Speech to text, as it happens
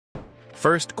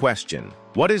First question.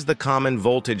 What is the common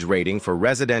voltage rating for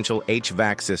residential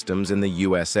HVAC systems in the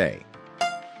USA?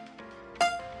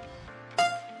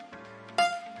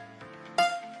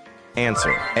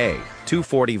 Answer A.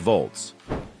 240 volts.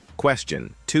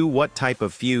 Question 2. What type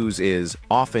of fuse is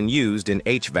often used in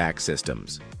HVAC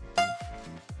systems?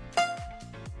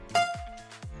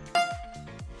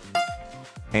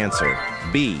 Answer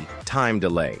B. Time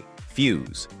delay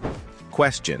fuse.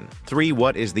 Question 3.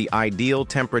 What is the ideal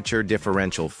temperature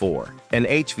differential for an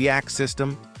HVAC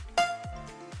system?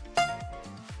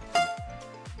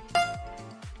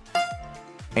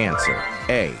 Answer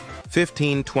A.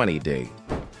 1520°.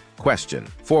 Question: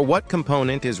 for what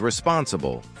component is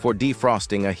responsible for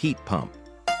defrosting a heat pump?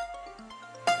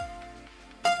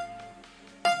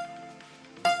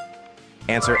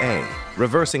 Answer A.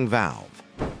 Reversing valve.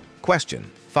 Question: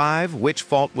 5. Which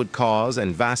fault would cause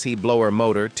an VASI blower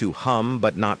motor to hum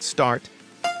but not start?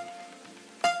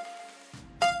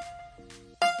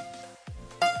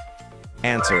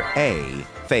 Answer A.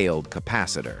 Failed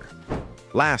capacitor.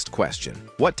 Last question.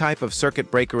 What type of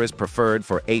circuit breaker is preferred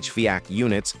for HVAC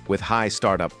units with high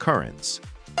startup currents?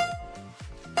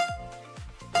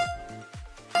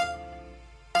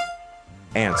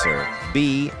 Answer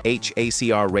B.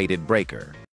 HACR rated breaker.